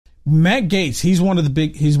Matt Gaetz, he's one of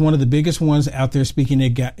the biggest ones out there speaking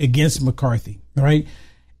against McCarthy, right?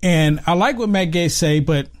 And I like what Matt Gaetz say,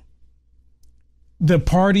 but the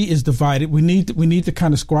party is divided. We need to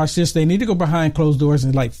kind of squash this. They need to go behind closed doors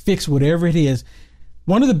and like fix whatever it is.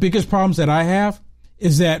 One of the biggest problems that I have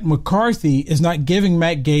is that McCarthy is not giving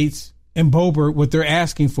Matt Gaetz and Boebert what they're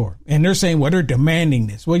asking for. And they're saying, well, they're demanding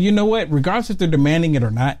this. Well, you know what? Regardless if they're demanding it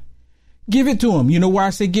or not, give it to them. You know why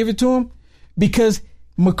I say give it to them? Because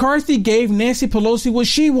McCarthy gave Nancy Pelosi what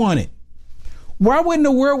she wanted. Why in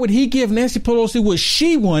the world would he give Nancy Pelosi what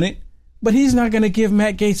she wanted, but he's not going to give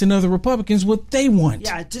Matt Gaetz and other Republicans what they want?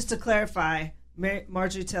 Yeah, just to clarify,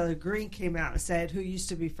 Marjorie Taylor Greene came out and said, who used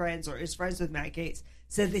to be friends or is friends with Matt Gaetz,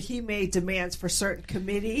 said that he made demands for certain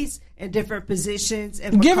committees and different positions,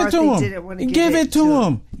 and McCarthy didn't want to give it to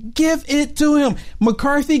him. Give it to him.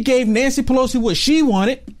 McCarthy gave Nancy Pelosi what she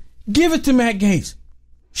wanted. Give it to Matt Gaetz.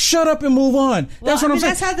 Shut up and move on. That's what I'm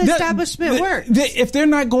saying. That's how the establishment works. If they're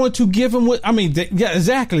not going to give him what, yeah,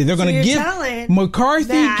 exactly. They're going to give.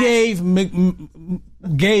 McCarthy gave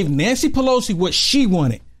Nancy Pelosi what she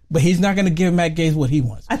wanted, but he's not going to give Matt Gaetz what he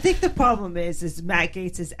wants. I think the problem is Matt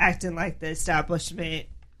Gaetz is acting like the establishment,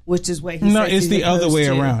 which is what he No, it's the other way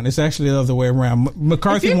around. It's actually the other way around.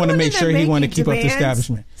 McCarthy wanted to make sure he wanted to keep up the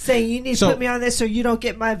establishment. Saying you need to put me on this or you don't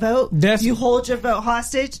get my vote. You hold your vote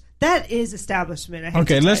hostage. That is establishment.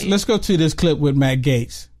 Okay, let's go to this clip with Matt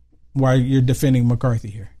Gaetz while you're defending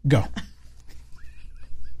McCarthy here. Go.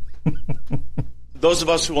 Those of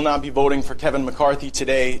us who will not be voting for Kevin McCarthy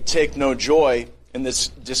today take no joy in this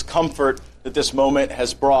discomfort that this moment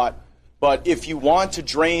has brought. But if you want to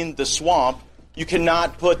drain the swamp, you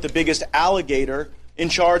cannot put the biggest alligator in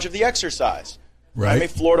charge of the exercise. Right. I'm a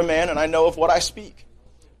Florida man, and I know of what I speak.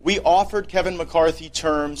 We offered Kevin McCarthy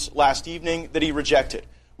terms last evening that he rejected.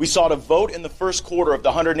 We sought a vote in the first quarter of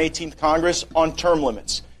the 118th Congress on term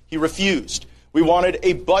limits. He refused. We wanted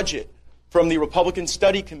a budget from the Republican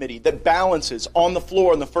Study Committee that balances on the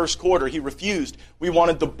floor in the first quarter. He refused. We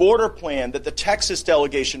wanted the border plan that the Texas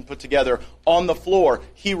delegation put together on the floor.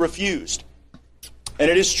 He refused. And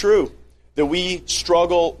it is true that we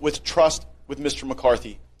struggle with trust with Mr.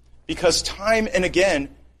 McCarthy because time and again,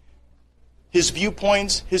 his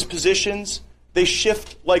viewpoints, his positions, they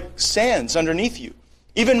shift like sands underneath you.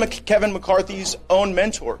 Even Kevin McCarthy's own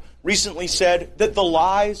mentor recently said that the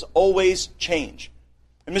lies always change.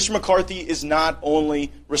 And Mr. McCarthy is not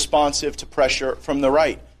only responsive to pressure from the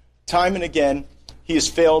right. Time and again, he has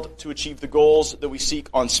failed to achieve the goals that we seek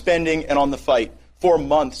on spending and on the fight. For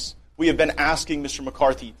months, we have been asking Mr.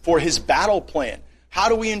 McCarthy for his battle plan. How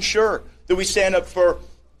do we ensure that we stand up for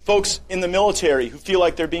folks in the military who feel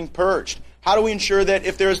like they're being purged? How do we ensure that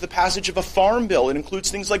if there is the passage of a farm bill, it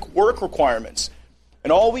includes things like work requirements?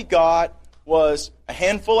 And all we got was a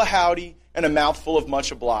handful of howdy and a mouthful of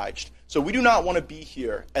much obliged. So we do not want to be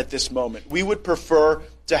here at this moment. We would prefer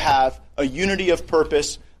to have a unity of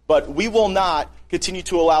purpose, but we will not continue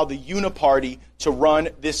to allow the uniparty to run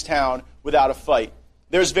this town without a fight.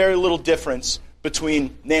 There's very little difference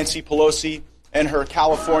between Nancy Pelosi and her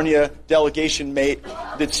California delegation mate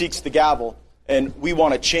that seeks the gavel. And we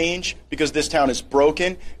want to change because this town is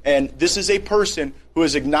broken. And this is a person who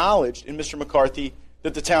has acknowledged in Mr. McCarthy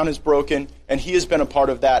that the town is broken, and he has been a part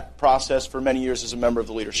of that process for many years as a member of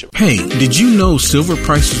the leadership. Hey, did you know silver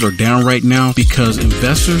prices are down right now because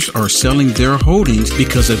investors are selling their holdings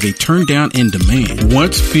because of a turn down in demand?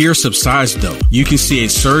 Once fear subsides, though, you can see a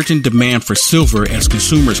surge in demand for silver as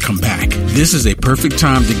consumers come back. This is a perfect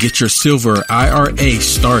time to get your silver IRA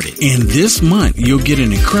started. And this month, you'll get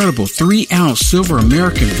an incredible 3-ounce silver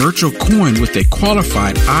American virtual coin with a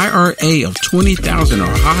qualified IRA of $20,000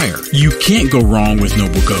 or higher. You can't go wrong with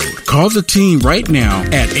Noble Gold. Call the team right now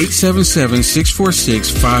at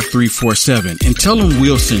 877-646-5347 and tell them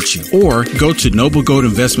Will sent you, or go to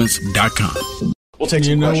noblegoldinvestments.com. We'll take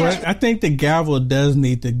you know what? I think the gavel does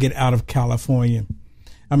need to get out of California.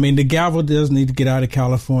 The gavel does need to get out of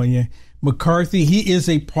California. McCarthy, he is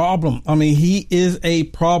a problem. He is a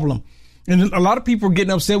problem. And a lot of people are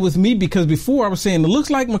getting upset with me because before I was saying it looks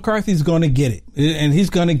like McCarthy's going to get it, and he's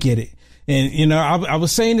going to get it. And, I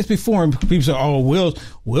was saying this before, and people say, oh,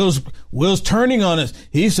 Will's turning on us.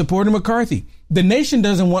 He's supporting McCarthy. The nation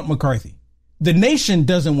doesn't want McCarthy. The nation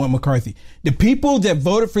doesn't want McCarthy. The people that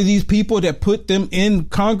voted for these people that put them in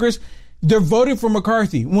Congress, they're voting for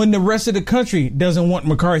McCarthy when the rest of the country doesn't want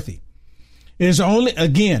McCarthy. It's only,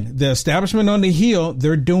 again, the establishment on the Hill,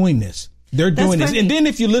 they're doing this. They're doing this. And then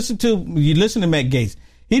if you listen to Matt Gaetz,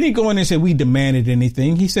 he didn't go in and say we demanded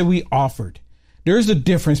anything. He said we offered. There's a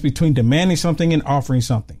difference between demanding something and offering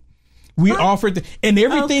something. We offered, and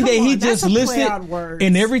everything that he just listed,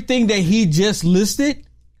 and everything that he just listed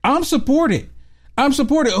I'm supported.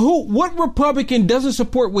 What Republican doesn't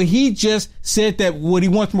support what he just said that what he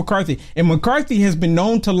wants McCarthy? And McCarthy has been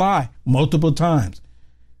known to lie multiple times.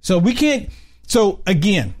 So we can't. So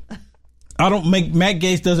again, Matt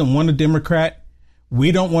Gaetz doesn't want a Democrat.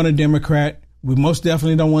 We don't want a Democrat. We most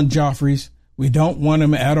definitely don't want Joffrey's. We don't want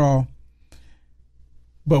him at all.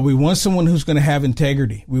 But we want someone who's going to have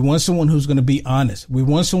integrity. We want someone who's going to be honest. We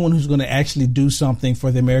want someone who's going to actually do something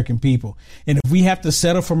for the American people. And if we have to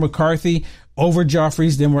settle for McCarthy over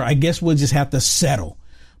Joffrey's, then I guess we'll just have to settle.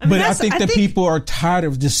 I think people are tired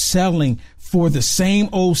of just settling for the same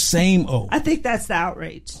old. I think that's the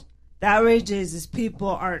outrage. The outrage is people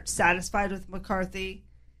aren't satisfied with McCarthy.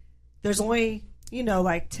 There's only,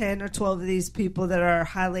 like 10 or 12 of these people that are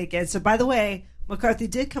highly against. So, by the way, McCarthy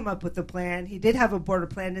did come up with a plan. He did have a border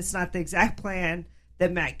plan. It's not the exact plan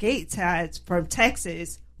that Matt Gaetz had from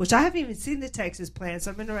Texas, which I haven't even seen the Texas plan,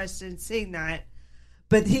 so I'm interested in seeing that.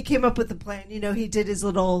 But he came up with a plan. He did his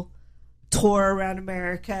little tour around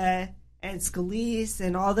America, and Scalise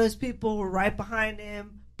and all those people were right behind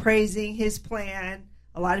him, praising his plan.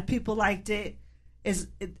 A lot of people liked it.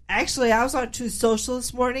 Actually, I was on Truth Social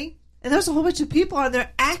this morning, and there was a whole bunch of people on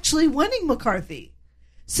there actually wanting McCarthy.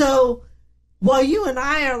 So while you and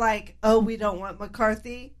I are like, oh, we don't want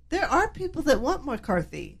McCarthy, there are people that want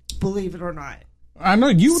McCarthy, believe it or not. I know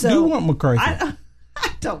you do want McCarthy. I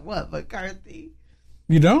don't want McCarthy.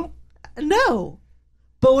 You don't? No.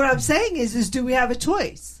 But what I'm saying is do we have a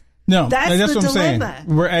choice? No, that's what the I'm dilemma.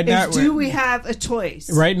 saying. Do we have a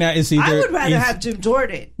choice? Right now, it's either. I would rather have Jim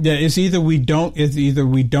Jordan. Yeah, it's either we don't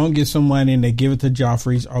get someone and they give it to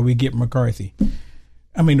Joffrey's, or we get McCarthy.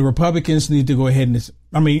 I mean, the Republicans need to go ahead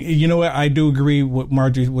and. You know what? I do agree with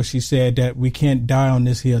Marjorie what she said, that we can't die on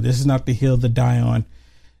this hill. This is not the hill to die on.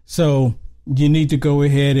 So you need to go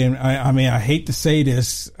ahead and. I hate to say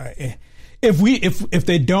this. If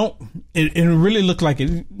they don't, it really look like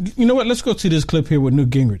it. You know what? Let's go to this clip here with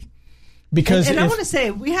Newt Gingrich. Because I want to say,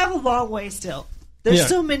 we have a long way still. There's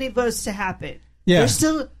still many votes to happen. Yeah. There's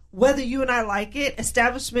still, whether you and I like it,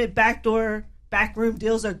 establishment, backroom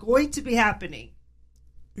deals are going to be happening.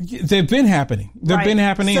 They've been happening. They've been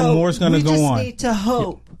happening, and more is going to go on. We just need to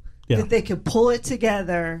hope that they can pull it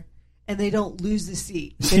together and they don't lose the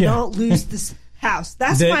seat. They don't lose this house.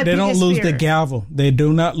 That's my biggest fear. They don't lose the gavel. They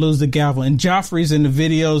do not lose the gavel. And Joffrey's in the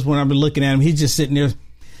videos, when I've been looking at him, he's just sitting there,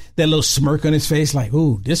 that little smirk on his face, like,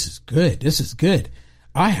 "Ooh, this is good. This is good.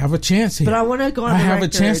 I have a chance here." But I want to go on the record. I have a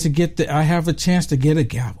chance to get a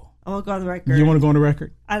gavel. I want to go on the record. You want to go on the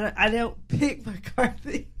record? I don't pick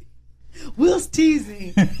McCarthy. Will's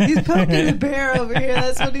teasing. He's poking the bear over here.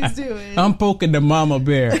 That's what he's doing. I'm poking the mama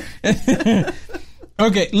bear.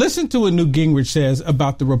 Okay, listen to what Newt Gingrich says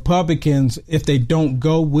about the Republicans if they don't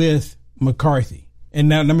go with McCarthy. And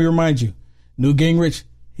now let me remind you, Newt Gingrich,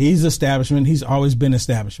 he's establishment. He's always been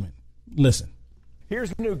establishment. Listen.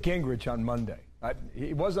 Here's Newt Gingrich on Monday.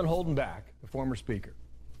 He wasn't holding back, the former speaker.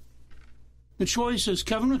 The choice is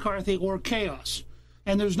Kevin McCarthy or chaos.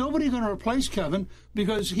 And there's nobody going to replace Kevin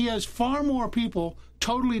because he has far more people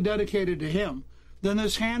totally dedicated to him than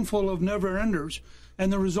this handful of never-enders.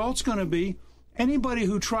 And the result's going to be anybody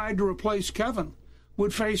who tried to replace Kevin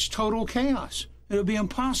would face total chaos. It would be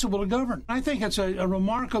impossible to govern. I think it's a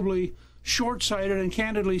remarkably short-sighted and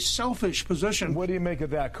candidly selfish position. What do you make of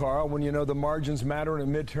that, Carl, when you know the margins matter in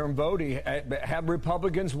a midterm vote? Had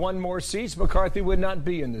Republicans won more seats, McCarthy would not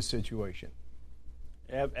be in this situation.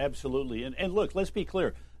 Absolutely. And look, let's be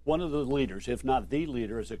clear. One of the leaders, if not the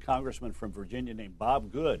leader, is a congressman from Virginia named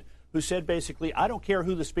Bob Good, who said basically, I don't care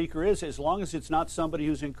who the speaker is as long as it's not somebody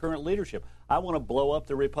who's in current leadership. I want to blow up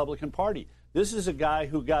the Republican Party. This is a guy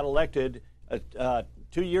who got elected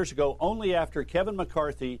 2 years ago only after Kevin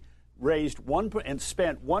McCarthy raised and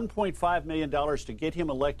spent $1.5 million to get him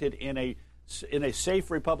elected in a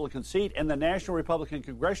safe Republican seat, and the National Republican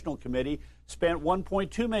Congressional Committee spent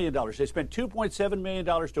 $1.2 million. They spent $2.7 million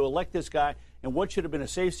to elect this guy in what should have been a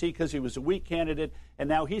safe seat because he was a weak candidate, and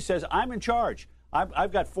now he says, I'm in charge.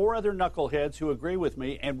 I've got 4 other knuckleheads who agree with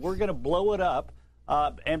me, and we're going to blow it up,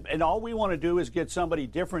 and all we want to do is get somebody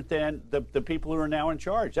different than the people who are now in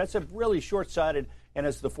charge. That's a really short-sighted, and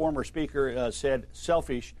as the former speaker said,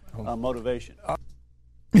 selfish motivation.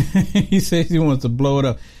 He says he wants to blow it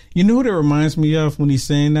up. You know what it reminds me of when he's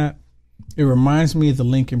saying that? It reminds me of the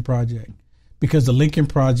Lincoln Project. Because the Lincoln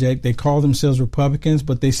Project, they call themselves Republicans,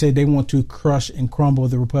 but they say they want to crush and crumble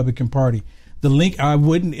the Republican Party.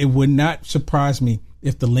 It would not surprise me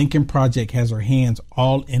if the Lincoln Project has their hands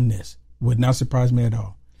all in this. Would not surprise me at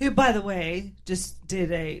all. Who, by the way, just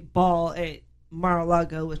did a ball at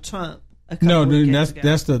Mar-a-Lago with Trump No,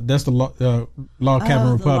 that's the log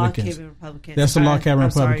cabin Republicans. That's the log cabin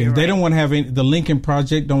Republicans. They don't want to have the Lincoln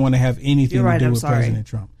Project. Don't want to have anything to do with President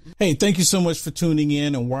Trump. Hey, thank you so much for tuning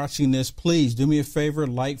in and watching this. Please do me a favor,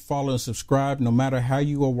 like, follow, and subscribe. No matter how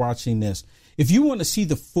you are watching this. If you want to see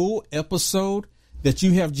the full episode that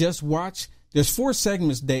you have just watched, there's 4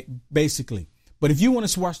 segments basically. But if you want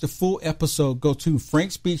to watch the full episode, go to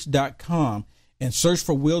frankspeech.com and search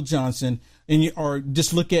for Will Johnson, or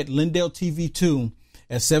just look at Lindell TV 2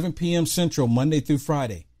 at 7 p.m. Central, Monday through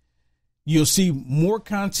Friday. You'll see more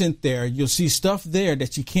content there. You'll see stuff there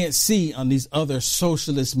that you can't see on these other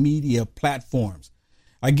socialist media platforms.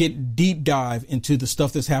 I get deep dive into the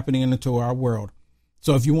stuff that's happening into our world.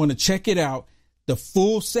 So if you want to check it out, the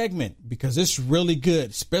full segment, because it's really good,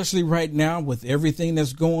 especially right now with everything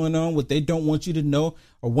that's going on, what they don't want you to know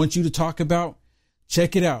or want you to talk about,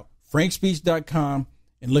 check it out. frankspeech.com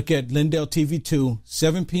and look at Lindell TV 2,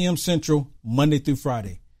 7 p.m. Central, Monday through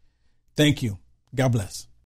Friday. Thank you. God bless.